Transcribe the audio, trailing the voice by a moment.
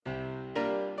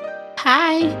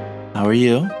Hi, How are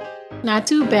you? not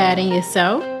too bad, and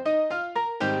yourself?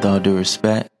 With all due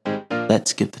respect,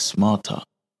 let's get the small talk.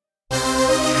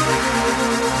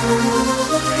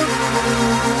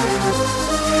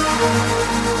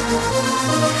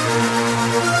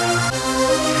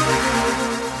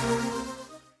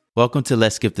 Welcome to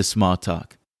Let's Skip the Small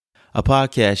Talk, a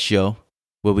podcast show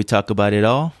where we talk about it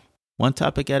all, one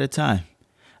topic at a time.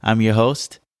 I'm your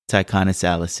host, Tyconis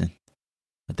Allison.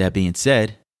 With that being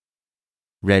said,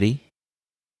 ready,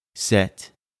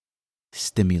 set,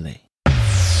 stimulate.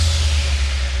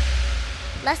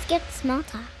 Let's get small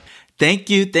talk. Thank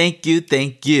you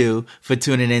for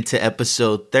tuning in to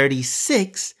episode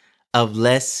 36 of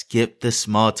Let's Skip the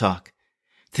Small Talk.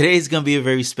 Today's going to be a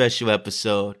very special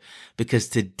episode because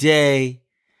today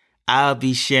I'll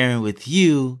be sharing with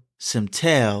you some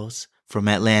tales from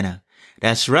Atlanta.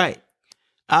 That's right.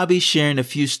 I'll be sharing a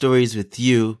few stories with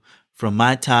you from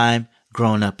my time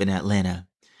growing up in Atlanta.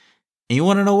 And you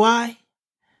want to know why?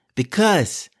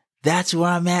 Because that's where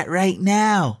I'm at right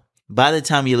now. By the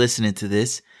time you're listening to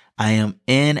this, I am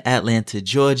in Atlanta,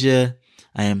 Georgia.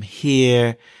 I am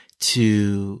here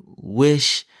to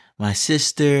wish my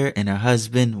sister and her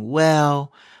husband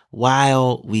well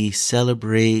while we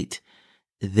celebrate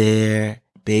their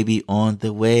baby on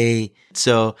the way.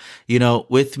 So,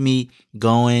 with me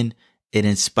going, it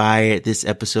inspired this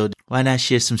episode. Why not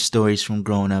share some stories from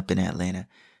growing up in Atlanta?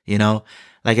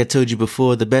 Like I told you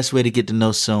before, the best way to get to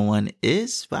know someone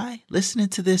is by listening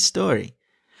to their story.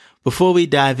 Before we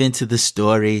dive into the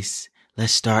stories,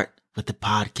 let's start with the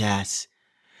podcast.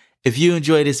 If you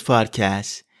enjoy this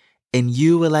podcast and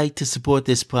you would like to support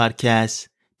this podcast,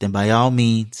 then by all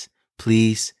means,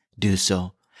 please do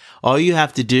so. All you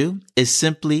have to do is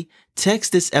simply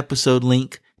text this episode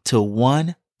link to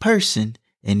one person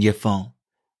in your phone.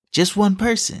 Just one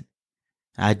person.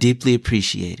 I deeply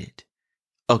appreciate it.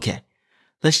 Okay,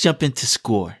 let's jump into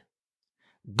score.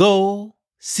 Goal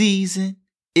season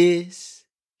is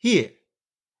here.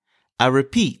 I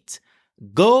repeat,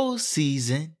 goal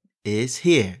season is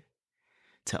here.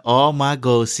 To all my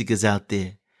goal seekers out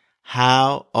there,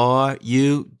 how are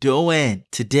you doing?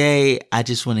 Today, I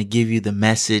just want to give you the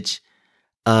message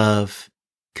of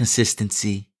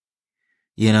consistency.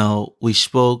 We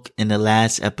spoke in the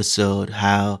last episode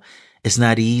how it's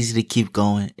not easy to keep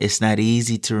going. It's not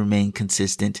easy to remain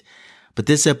consistent. But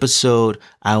this episode,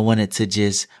 I wanted to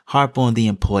just harp on the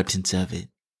importance of it.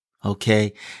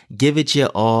 Okay? Give it your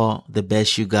all, the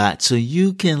best you got, so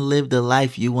you can live the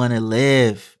life you want to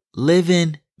live.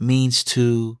 Living means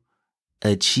to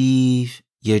achieve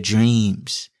your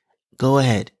dreams. Go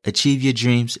ahead, achieve your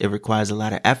dreams. It requires a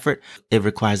lot of effort. It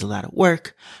requires a lot of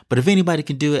work. But if anybody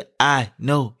can do it, I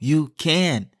know you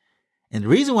can. And the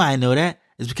reason why I know that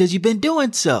is because you've been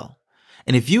doing so.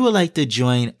 And if you would like to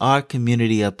join our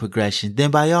community of progression,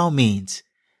 then by all means,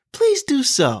 please do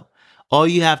so. All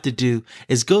you have to do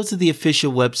is go to the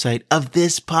official website of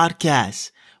this podcast,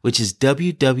 which is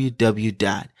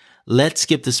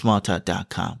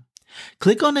www.letsskipthesmalltalk.com.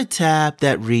 Click on the tab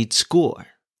that reads Score.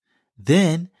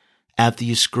 Then, after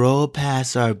you scroll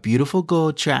past our beautiful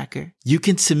goal tracker, you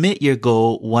can submit your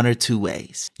goal one or two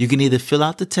ways. You can either fill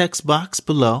out the text box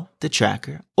below the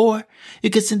tracker, or you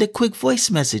can send a quick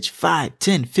voice message, 5,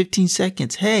 10, 15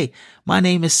 seconds. Hey, my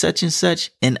name is such and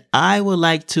such, and I would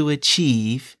like to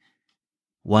achieve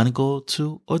one goal,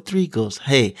 2, or 3 goals.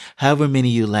 Hey, however many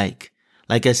you like.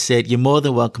 Like I said, you're more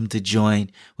than welcome to join.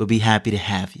 We'll be happy to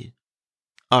have you.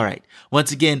 All right.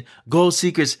 Once again, goal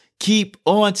seekers, keep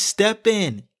on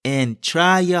stepping and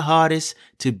try your hardest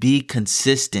to be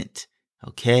consistent.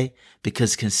 Okay?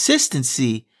 Because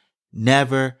consistency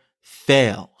never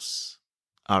fails.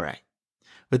 All right.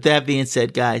 With that being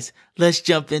said, guys, let's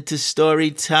jump into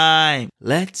story time.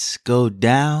 Let's go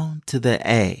down to the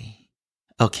A.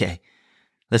 Okay.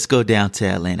 Let's go down to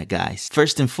Atlanta, guys.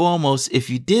 First and foremost, if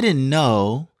you didn't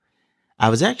know, I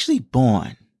was actually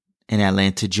born in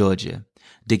Atlanta, Georgia.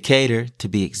 Decatur, to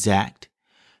be exact.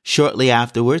 Shortly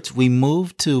afterwards, we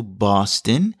moved to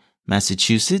Boston,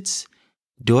 Massachusetts,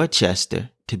 Dorchester,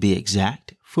 to be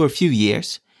exact, for a few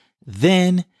years.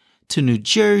 Then to New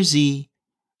Jersey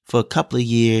for a couple of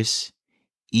years,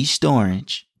 East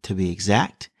Orange, to be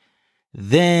exact.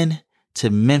 Then to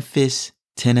Memphis,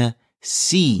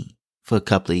 Tennessee for a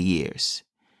couple of years.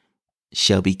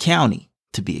 Shelby County,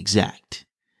 to be exact.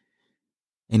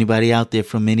 Anybody out there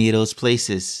from any of those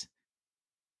places?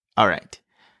 All right.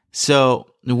 So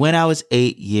when I was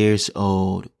 8 years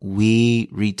old, we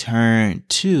returned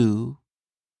to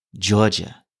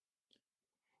Georgia.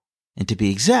 And to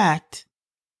be exact,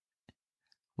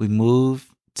 we moved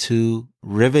to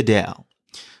Riverdale.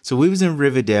 So we was in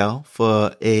Riverdale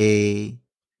for a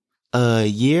a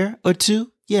year or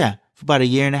two. Yeah, for about a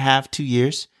year and a half, 2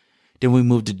 years. Then we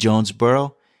moved to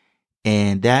Jonesboro.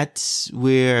 And that's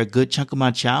where a good chunk of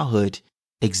my childhood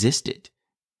existed.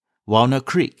 Walnut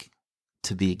Creek,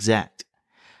 to be exact.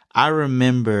 I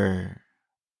remember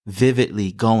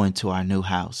vividly going to our new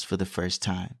house for the first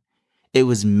time. It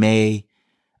was May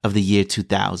of the year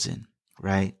 2000,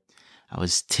 right? I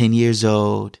was 10 years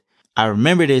old. I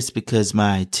remember this because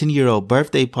my 10-year-old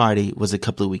birthday party was a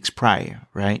couple of weeks prior,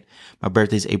 right? My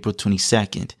birthday is April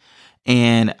 22nd.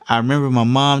 And I remember my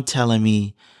mom telling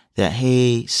me that,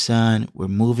 hey, son, we're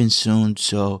moving soon.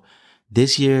 So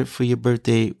this year for your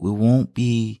birthday, we won't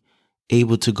be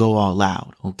able to go all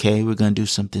out. Okay. We're going to do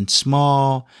something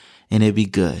small and it'd be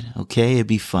good. Okay. It'd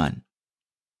be fun.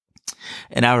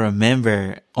 And I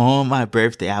remember on my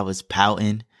birthday, I was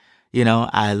pouting. You know,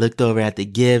 I looked over at the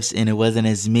gifts and it wasn't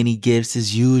as many gifts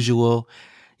as usual.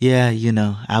 Yeah. You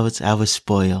know, I was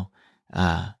spoiled,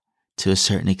 to a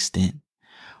certain extent.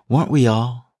 Weren't we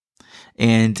all?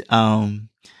 And,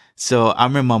 so I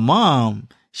remember my mom,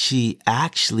 she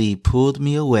actually pulled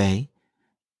me away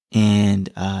and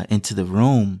into the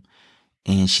room,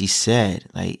 and she said,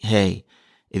 like, hey,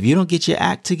 if you don't get your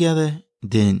act together,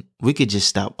 then we could just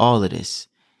stop all of this,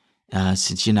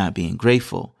 since you're not being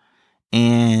grateful.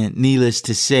 And needless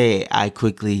to say, I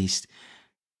quickly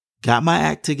got my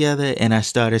act together and I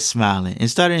started smiling and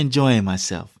started enjoying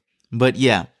myself. But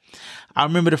yeah, I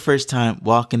remember the first time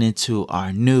walking into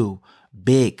our new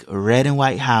big red and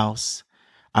white house.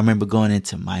 I remember going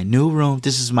into my new room.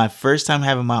 This is my first time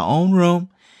having my own room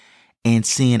and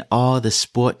seeing all the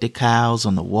sport decals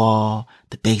on the wall,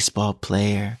 the baseball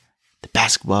player, the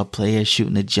basketball player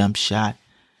shooting a jump shot,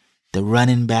 the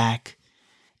running back.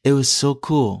 It was so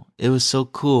cool. It was so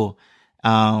cool.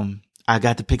 I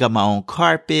got to pick up my own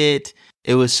carpet.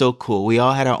 It was so cool. We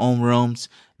all had our own rooms.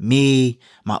 Me,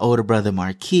 my older brother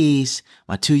Marquise,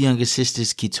 my two younger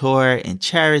sisters Kitora and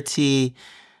Charity.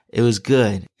 It was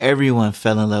good. Everyone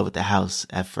fell in love with the house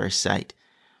at first sight.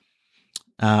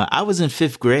 I was in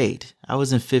fifth grade. When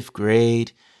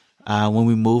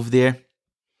we moved there.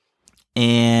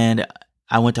 And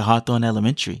I went to Hawthorne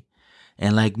Elementary.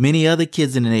 And like many other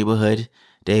kids in the neighborhood,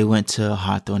 they went to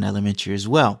Hawthorne Elementary as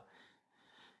well.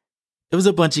 It was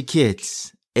a bunch of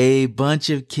kids in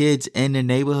the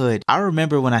neighborhood. I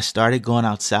remember when I started going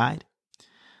outside,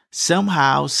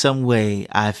 somehow, some way,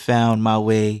 I found my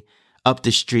way up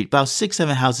the street, about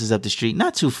 6-7 houses up the street,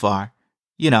 not too far,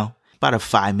 about a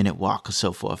 5-minute walk or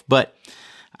so forth. But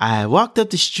I walked up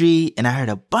the street and I heard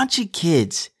a bunch of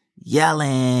kids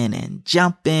yelling and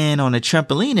jumping on a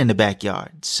trampoline in the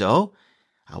backyard. So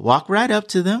I walked right up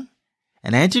to them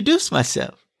and I introduced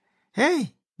myself.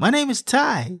 Hey, my name is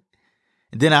Ty.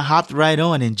 And then I hopped right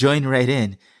on and joined right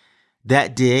in.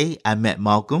 That day, I met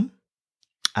Malcolm.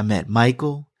 I met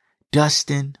Michael,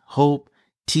 Dustin, Hope,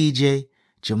 TJ,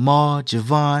 Jamal,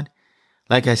 Javon.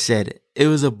 Like I said, it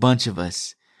was a bunch of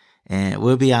us. And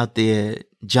we'll be out there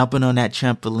jumping on that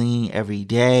trampoline every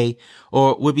day.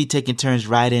 Or we'll be taking turns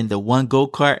riding the one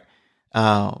go-kart.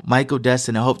 Michael,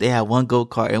 Dustin, and Hope, they had one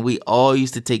go-kart. And we all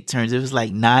used to take turns. It was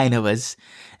like 9 of us.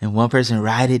 And one person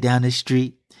ride it down the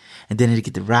street. And then they'd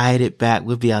get to ride it back.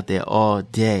 We'll be out there all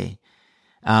day.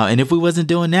 And if we wasn't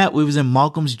doing that, we was in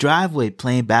Malcolm's driveway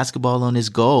playing basketball on his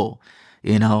goal.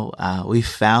 We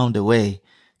found a way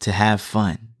to have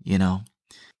fun,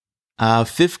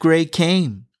 Fifth grade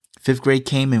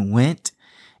came and went.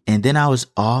 And then I was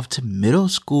off to middle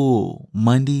school,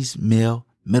 Mundy's Mill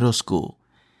Middle School.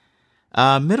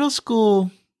 Middle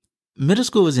school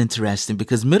was interesting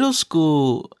because middle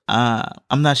school,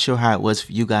 I'm not sure how it was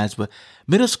for you guys, but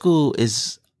middle school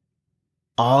is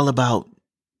all about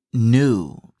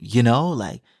new,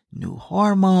 like new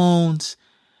hormones.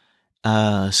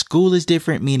 School is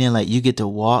different, meaning like you get to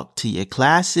walk to your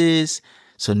classes.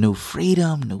 So new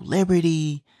freedom, new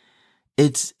liberty.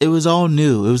 It was all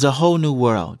new. It was a whole new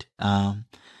world. And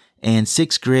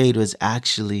 6th grade was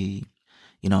actually,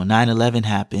 9/11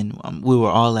 happened. We were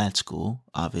all at school,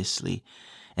 obviously.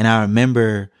 And I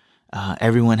remember,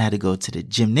 everyone had to go to the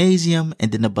gymnasium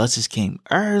and then the buses came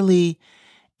early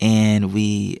and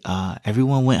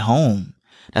everyone went home.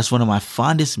 That's one of my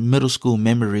fondest middle school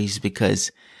memories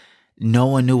because no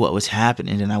one knew what was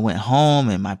happening. And I went home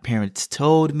and my parents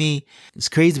told me. It's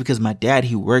crazy because my dad,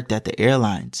 he worked at the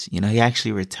airlines. He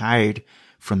actually retired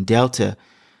from Delta.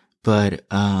 But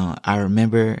I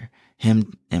remember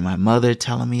him and my mother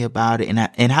telling me about it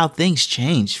and how things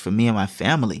changed for me and my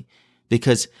family.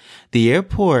 Because the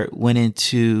airport went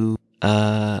into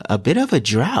a bit of a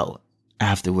drought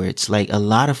afterwards. Like a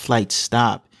lot of flights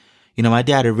stopped. My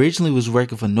dad originally was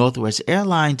working for Northwest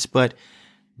Airlines, but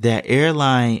that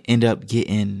airline ended up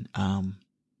getting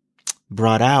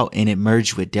brought out, and it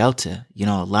merged with Delta. You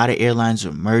know, a lot of airlines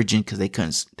were merging because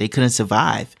they couldn't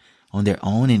survive on their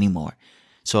own anymore.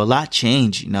 So a lot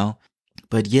changed, you know.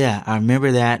 But yeah, I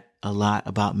remember that a lot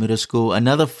about middle school.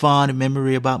 Another fond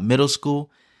memory about middle school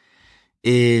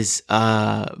is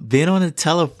being on the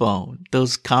telephone,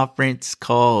 those conference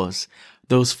calls,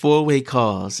 those 4-way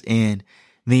calls, and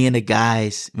me and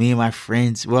my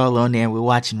friends, we're all on there and we're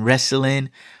watching wrestling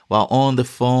while on the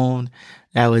phone.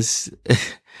 That was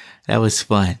that was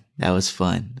fun. That was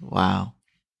fun. Wow.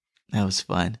 That was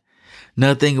fun.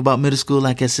 Another thing about middle school,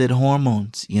 like I said,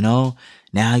 hormones, you know.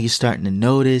 Now you're starting to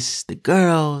notice the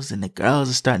girls, and the girls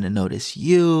are starting to notice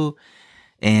you.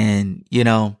 And, you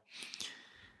know,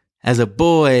 as a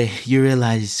boy, you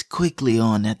realize quickly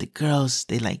on that the girls,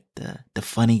 they like the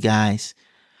funny guys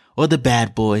or the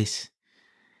bad boys.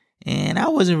 And I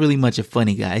wasn't really much a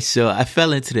funny guy, so I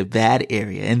fell into the bad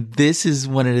area. And this is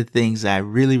one of the things I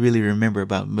really, really remember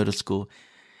about middle school.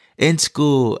 In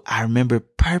school, I remember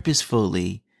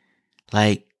purposefully,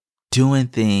 like, doing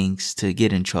things to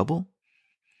get in trouble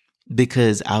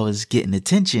because I was getting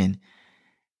attention.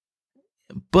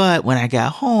 But when I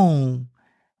got home,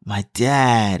 my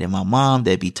dad and my mom,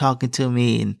 they'd be talking to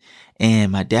me,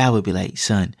 and my dad would be like,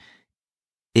 son,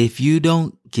 if you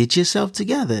don't get yourself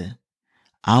together,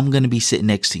 I'm going to be sitting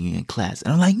next to you in class.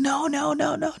 And I'm like, no.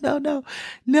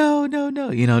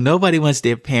 You know, nobody wants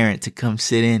their parent to come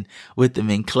sit in with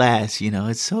them in class. You know,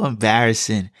 it's so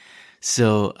embarrassing.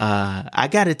 So, I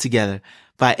got it together.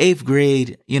 By 8th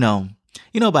grade,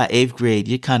 by 8th grade,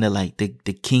 you're kind of like the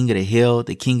king of the hill,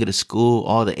 the king of the school,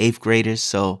 all the 8th graders.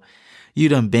 So you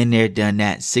done been there, done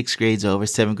that. 6th grade's over,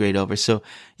 7th grade over. So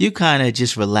you kind of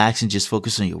just relax and just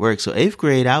focus on your work. So 8th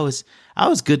grade, I was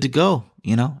good to go.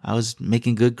 You know, I was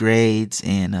making good grades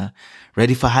and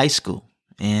ready for high school.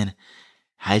 And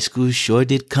high school sure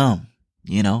did come.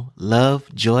 You know,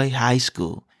 love, joy, high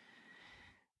school.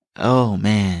 Oh,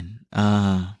 man.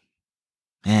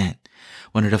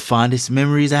 One of the fondest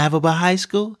memories I have about high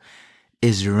school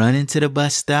is running to the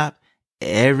bus stop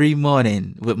every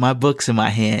morning with my books in my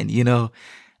hand. You know,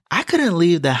 I couldn't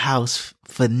leave the house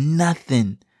for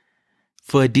nothing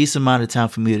for a decent amount of time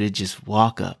for me to just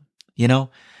walk up. You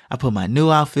know, I put my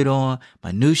new outfit on,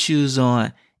 my new shoes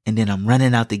on, and then I'm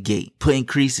running out the gate, putting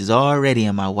creases already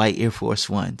in my white Air Force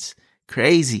Ones.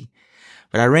 Crazy.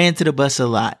 But I ran to the bus a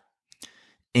lot.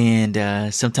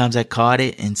 And sometimes I caught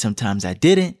it and sometimes I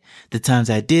didn't. The times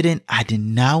I didn't, I did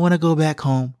not want to go back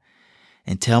home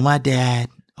and tell my dad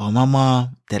or my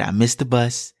mom that I missed the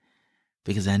bus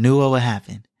because I knew what would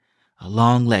happen. A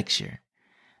long lecture.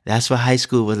 That's what high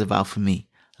school was about for me.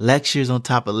 Lectures on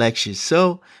top of lectures.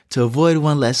 So to avoid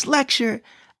one less lecture,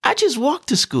 I just walked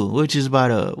to school, which is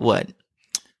about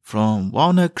from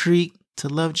Walnut Creek to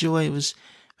Lovejoy. It was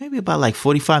maybe about like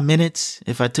 45 minutes.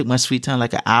 If I took my sweet time,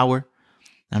 like an hour.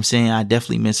 I'm saying I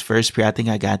definitely missed first period. I think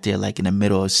I got there like in the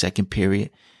middle of second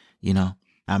period. You know,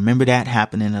 I remember that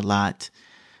happening a lot.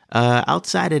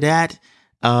 Outside of that,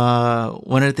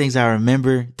 one of the things I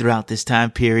remember throughout this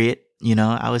time period, you know,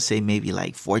 I would say maybe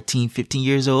like 14, 15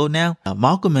 years old now.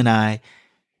 Malcolm and I,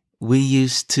 we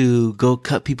used to go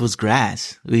cut people's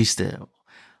grass. We used to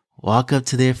walk up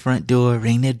to their front door,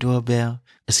 ring their doorbell.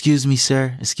 Excuse me,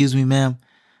 sir. Excuse me, ma'am.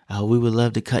 We would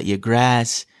love to cut your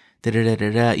grass.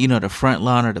 You know, the front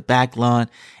lawn or the back lawn.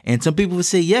 And some people would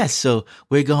say yes. So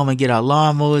we'd go home and get our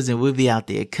lawnmowers and we'd be out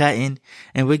there cutting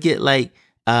and we'd get like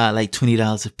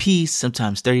 $20 a piece,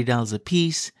 sometimes $30 a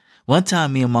piece. One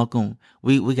time me and Malcolm,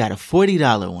 we got a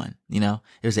 $40 one, you know,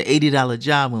 it was an $80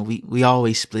 job when we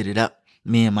always split it up,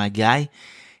 me and my guy.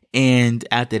 And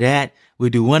after that,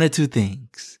 we do one or two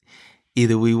things.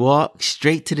 Either we walk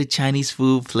straight to the Chinese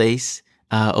food place,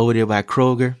 over there by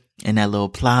Kroger in that little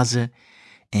plaza,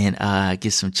 and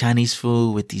get some Chinese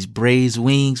food with these braised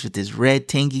wings with this red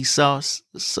tangy sauce.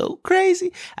 So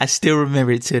crazy. I still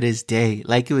remember it to this day,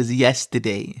 like it was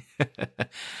yesterday.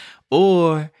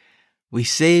 Or we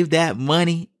saved that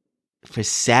money for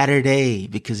Saturday,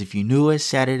 because if you knew what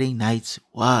Saturday nights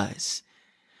was,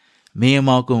 me and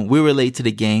Malcolm, we were late to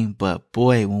the game, but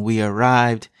boy, when we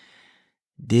arrived,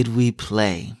 did we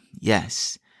play?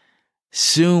 Yes.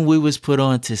 Soon we was put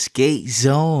on to Skate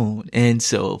Zone. And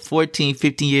so 14,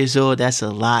 15 years old, that's a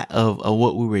lot of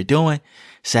what we were doing.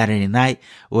 Saturday night,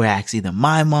 we're asked either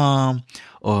my mom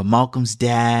or Malcolm's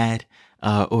dad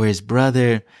or his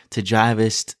brother to drive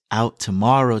us out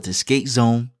tomorrow to Skate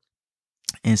Zone.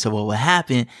 And so what would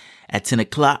happen at 10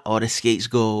 o'clock, all the skates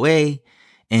go away.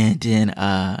 And then,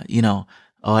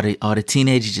 all the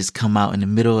teenagers just come out in the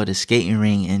middle of the skating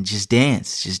ring and just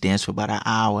dance for about an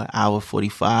hour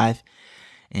 45.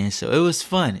 And so it was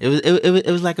fun. It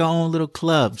was like our own little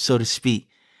club, so to speak.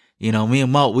 You know, me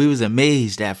and Malt, we was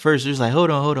amazed at first. It was like, hold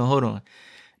on.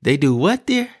 They do what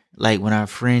there? Like when our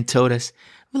friend told us,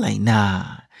 we're like,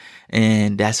 nah.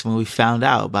 And that's when we found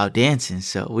out about dancing.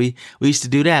 So we used to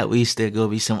do that. We used to go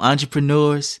be some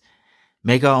entrepreneurs,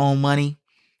 make our own money.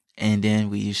 And then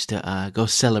we used to go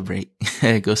celebrate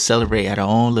at our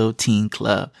own little teen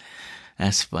club.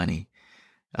 That's funny.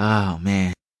 Oh,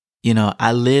 man. You know,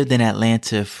 I lived in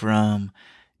Atlanta from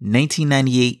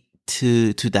 1998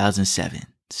 to 2007.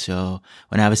 So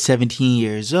when I was 17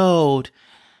 years old,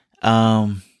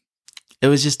 it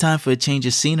was just time for a change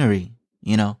of scenery.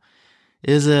 You know,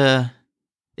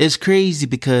 it's crazy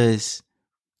because,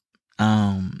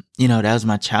 you know, that was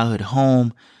my childhood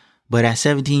home. But at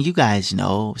 17, you guys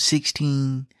know,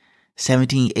 16,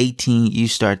 17, 18, you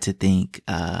start to think,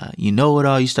 you know it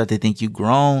all. You start to think you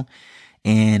grown.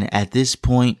 And at this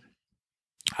point,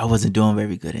 I wasn't doing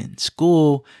very good in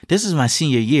school. This is my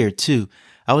senior year too.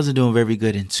 I wasn't doing very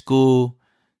good in school.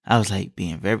 I was like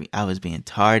I was being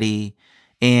tardy.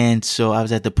 And so I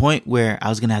was at the point where I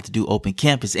was going to have to do open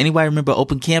campus. Anybody remember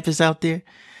open campus out there?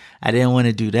 I didn't want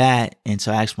to do that. And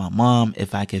so I asked my mom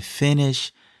if I could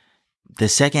finish the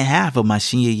second half of my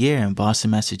senior year in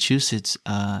Boston, Massachusetts,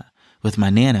 with my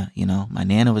Nana. You know, my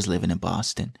Nana was living in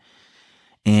Boston.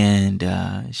 And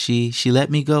she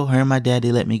let me go. Her and my dad,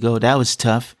 they let me go. That was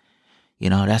tough. You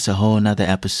know, that's a whole nother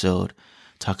episode,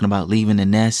 talking about leaving the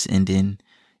nest and then,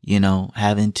 you know,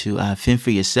 having to fend for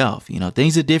yourself. You know,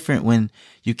 things are different when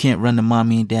you can't run to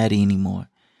mommy and daddy anymore.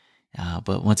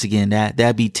 But once again,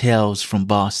 that'd be Tales from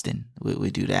Boston. We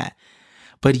do that.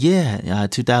 But yeah,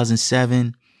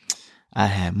 2007, I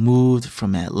had moved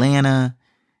from Atlanta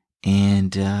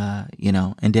and, you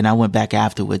know, and then I went back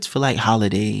afterwards for like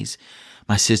holidays,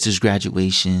 my sister's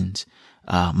graduations,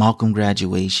 Malcolm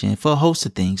graduation, for a host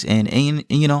of things. And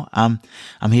you know, I'm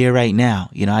here right now.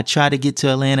 You know, I try to get to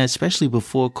Atlanta, especially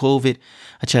before COVID.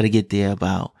 I try to get there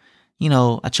about, you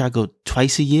know, I try to go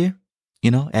twice a year,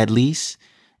 you know, at least.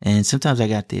 And sometimes I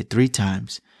got there 3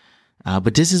 times.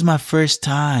 But this is my first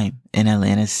time in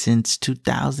Atlanta since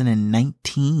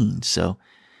 2019. So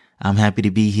I'm happy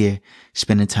to be here,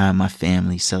 spending time with my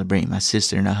family, celebrating my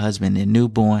sister and her husband, their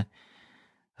newborn.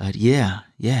 Yeah,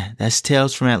 that's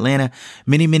Tales from Atlanta.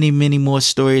 Many, many, many more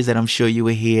stories that I'm sure you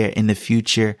will hear in the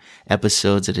future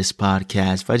episodes of this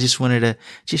podcast. But I just wanted to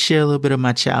just share a little bit of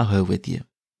my childhood with you.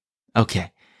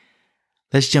 Okay,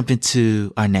 let's jump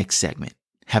into our next segment.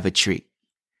 Have a treat.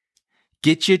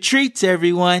 Get your treats,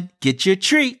 everyone. Get your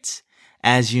treats.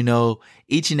 As you know,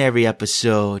 each and every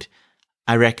episode,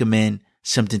 I recommend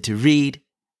something to read,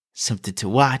 something to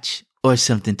watch, or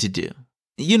something to do.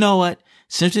 You know what?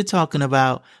 Since we're talking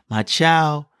about my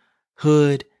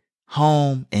childhood,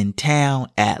 home, and town,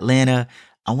 Atlanta,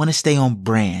 I want to stay on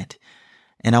brand.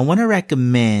 And I want to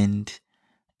recommend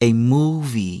a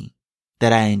movie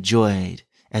that I enjoyed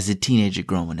as a teenager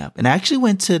growing up. And I actually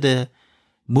went to the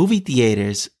movie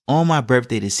theaters on my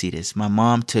birthday to see this. My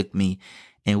mom took me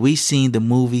and we seen the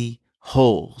movie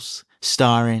Holes,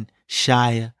 starring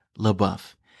Shia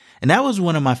LaBeouf. And that was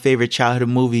one of my favorite childhood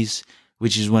movies,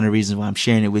 which is one of the reasons why I'm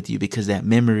sharing it with you, because that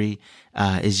memory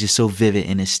is just so vivid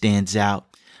and it stands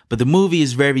out. But the movie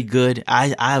is very good.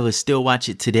 I would still watch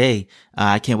it today.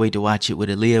 I can't wait to watch it with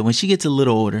Aaliyah when she gets a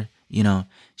little older. You know,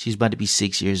 she's about to be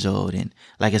 6 years old. And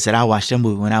like I said, I watched that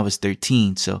movie when I was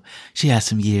 13. So she has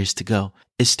some years to go.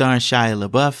 It's starring Shia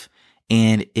LaBeouf,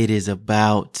 and it is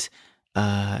about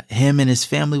him and his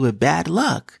family with bad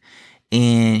luck.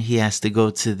 And he has to go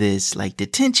to this like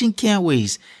detention camp where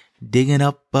he's digging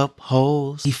up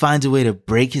holes. He finds a way to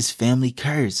break his family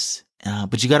curse.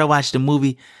 But you got to watch the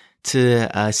movie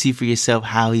to see for yourself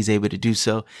how he's able to do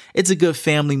so. It's a good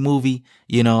family movie.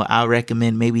 You know, I'll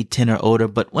recommend maybe 10 or older,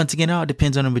 but once again, it all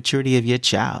depends on the maturity of your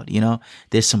child. You know,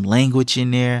 there's some language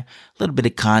in there, a little bit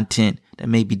of content that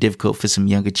may be difficult for some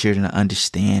younger children to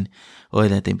understand, or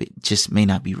that they just may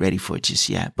not be ready for it just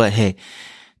yet. But hey,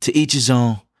 to each his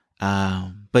own.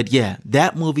 But yeah,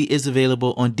 that movie is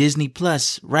available on Disney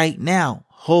Plus right now.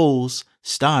 Holes,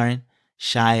 starring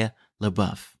Shia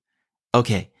LaBeouf.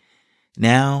 Okay.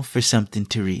 Now for something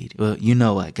to read. Well, you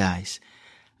know what, guys?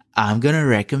 I'm going to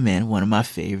recommend one of my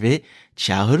favorite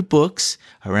childhood books.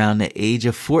 Around the age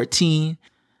of 14,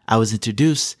 I was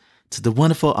introduced to the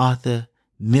wonderful author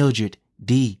Mildred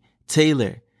D.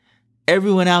 Taylor.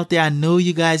 Everyone out there, I know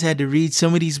you guys had to read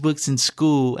some of these books in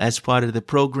school as part of the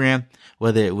program,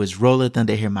 whether it was Roll It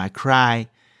Thunder, Hear My Cry,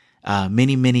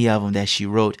 many of them that she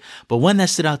wrote. But one that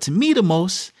stood out to me the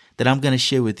most that I'm going to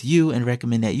share with you and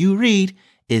recommend that you read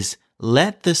is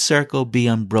Let the Circle Be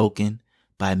Unbroken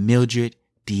by Mildred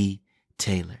D.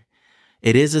 Taylor.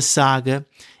 It is a saga,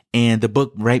 and the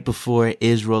book right before it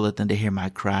is Roll of Thunder, Hear My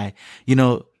Cry. You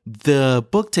know, the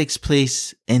book takes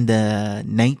place in the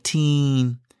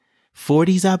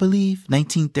 1940s, I believe,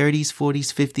 1930s,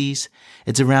 40s, 50s.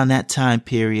 It's around that time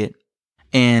period.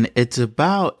 And it's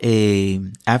about a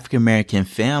African-American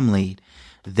family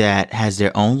that has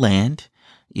their own land.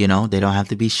 You know, they don't have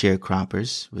to be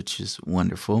sharecroppers, which is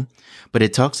wonderful. But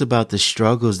it talks about the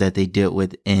struggles that they dealt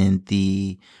with in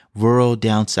the rural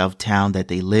down south town that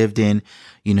they lived in.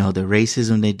 You know, the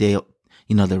racism they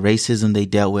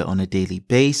dealt with on a daily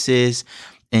basis,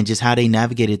 and just how they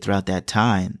navigated throughout that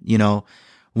time. You know,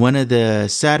 one of the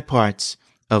sad parts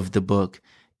of the book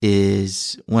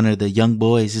is one of the young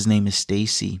boys. His name is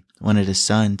Stacy, one of the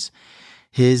sons.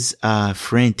 His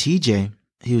friend TJ,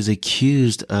 he was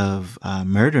accused of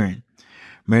murdering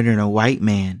a white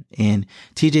man, and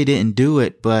TJ didn't do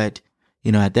it, but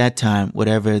you know, at that time,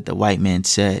 whatever the white man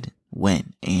said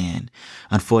went, and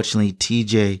unfortunately,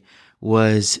 TJ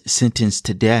was sentenced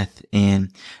to death,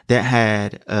 and that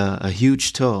had a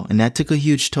huge toll, and that took a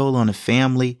huge toll on the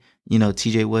family. You know,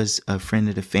 TJ was a friend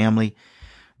of the family,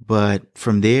 but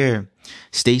from there,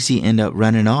 Stacy ended up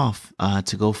running off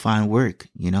to go find work.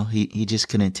 You know, he just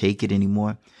couldn't take it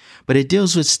anymore. But it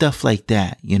deals with stuff like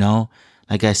that, you know.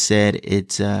 Like I said,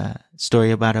 it's a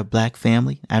story about a black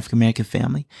family, African-American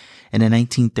family in the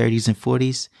 1930s and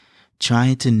 40s,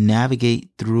 trying to navigate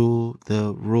through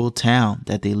the rural town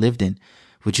that they lived in,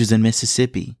 which was in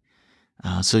Mississippi.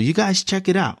 So you guys check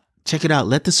it out. Check it out.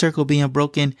 Let the Circle Be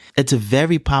Unbroken. It's a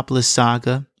very popular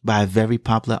saga by a very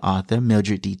popular author,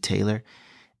 Mildred D. Taylor.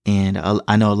 And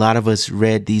I know a lot of us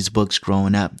read these books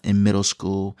growing up in middle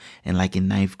school and like in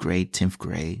 9th grade, 10th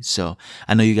grade. So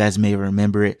I know you guys may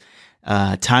remember it.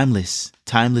 Timeless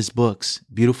books,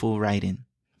 beautiful writing.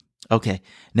 Okay,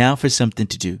 now for something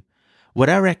to do. What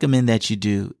I recommend that you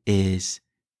do is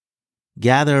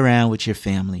gather around with your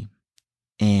family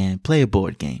and play a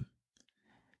board game.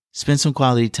 Spend some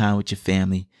quality time with your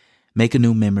family, make a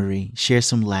new memory, share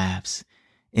some laughs,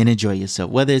 and enjoy yourself.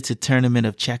 Whether it's a tournament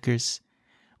of checkers,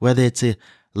 whether it's a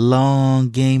long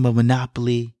game of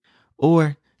Monopoly,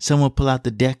 or someone pull out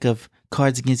the deck of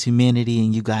Cards Against Humanity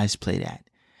and you guys play that.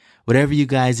 Whatever you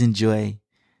guys enjoy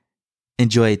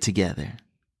it together.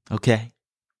 Okay?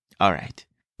 All right.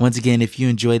 Once again, if you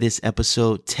enjoy this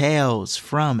episode, Tales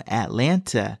from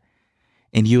Atlanta,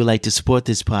 and you would like to support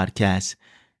this podcast,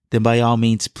 then by all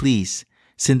means, please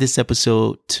send this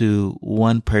episode to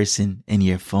one person in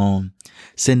your phone.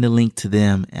 Send the link to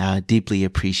them. I deeply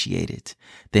appreciate it.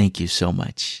 Thank you so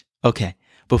much. Okay,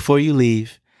 before you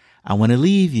leave, I want to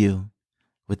leave you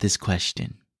with this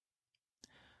question.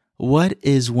 What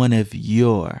is one of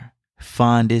your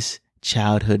fondest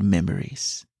childhood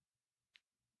memories?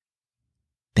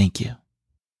 Thank you.